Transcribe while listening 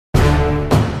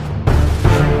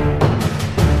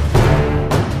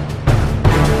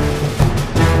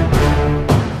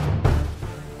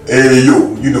Hey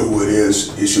yo, you know who it is.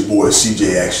 It's your boy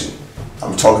CJ Action.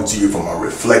 I'm talking to you from my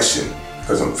reflection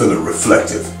because I'm feeling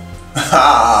reflective.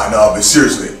 No, but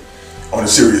seriously, on a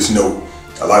serious note,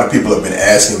 a lot of people have been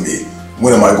asking me,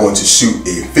 when am I going to shoot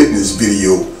a fitness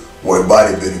video or a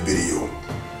bodybuilding video?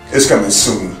 It's coming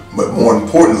soon, but more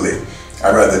importantly,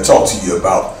 I'd rather talk to you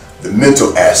about the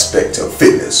mental aspect of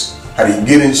fitness. How do you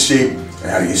get in shape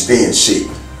and how do you stay in shape?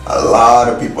 A lot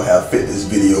of people have fitness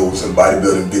videos and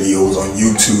bodybuilding videos on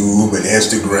YouTube and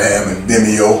Instagram and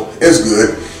Vimeo. It's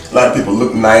good. A lot of people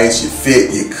look nice, you're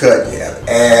fit, you're cut, you have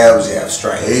abs, you have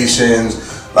striations.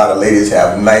 A lot of ladies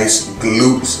have nice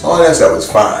glutes. All that stuff is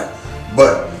fine.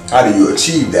 But how do you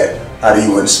achieve that? How do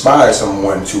you inspire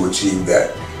someone to achieve that?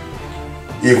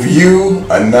 If you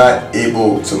are not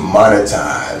able to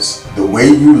monetize the way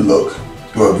you look,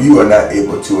 or if you are not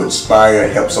able to inspire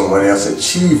and help someone else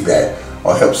achieve that,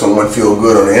 or help someone feel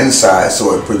good on the inside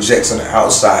so it projects on the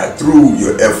outside through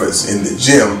your efforts in the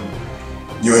gym,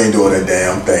 you ain't doing a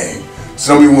damn thing.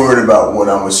 So don't be worried about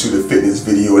when I'm gonna shoot a fitness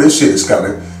video. This shit is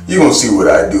coming. You're gonna see what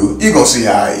I do. You're gonna see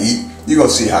how I eat. You're gonna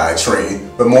see how I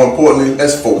train. But more importantly,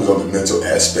 let's focus on the mental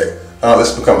aspect.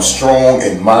 Let's become strong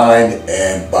in mind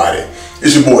and body.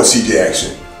 It's your boy CJ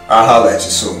Action. I'll holler at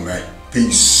you soon, man.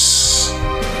 Peace.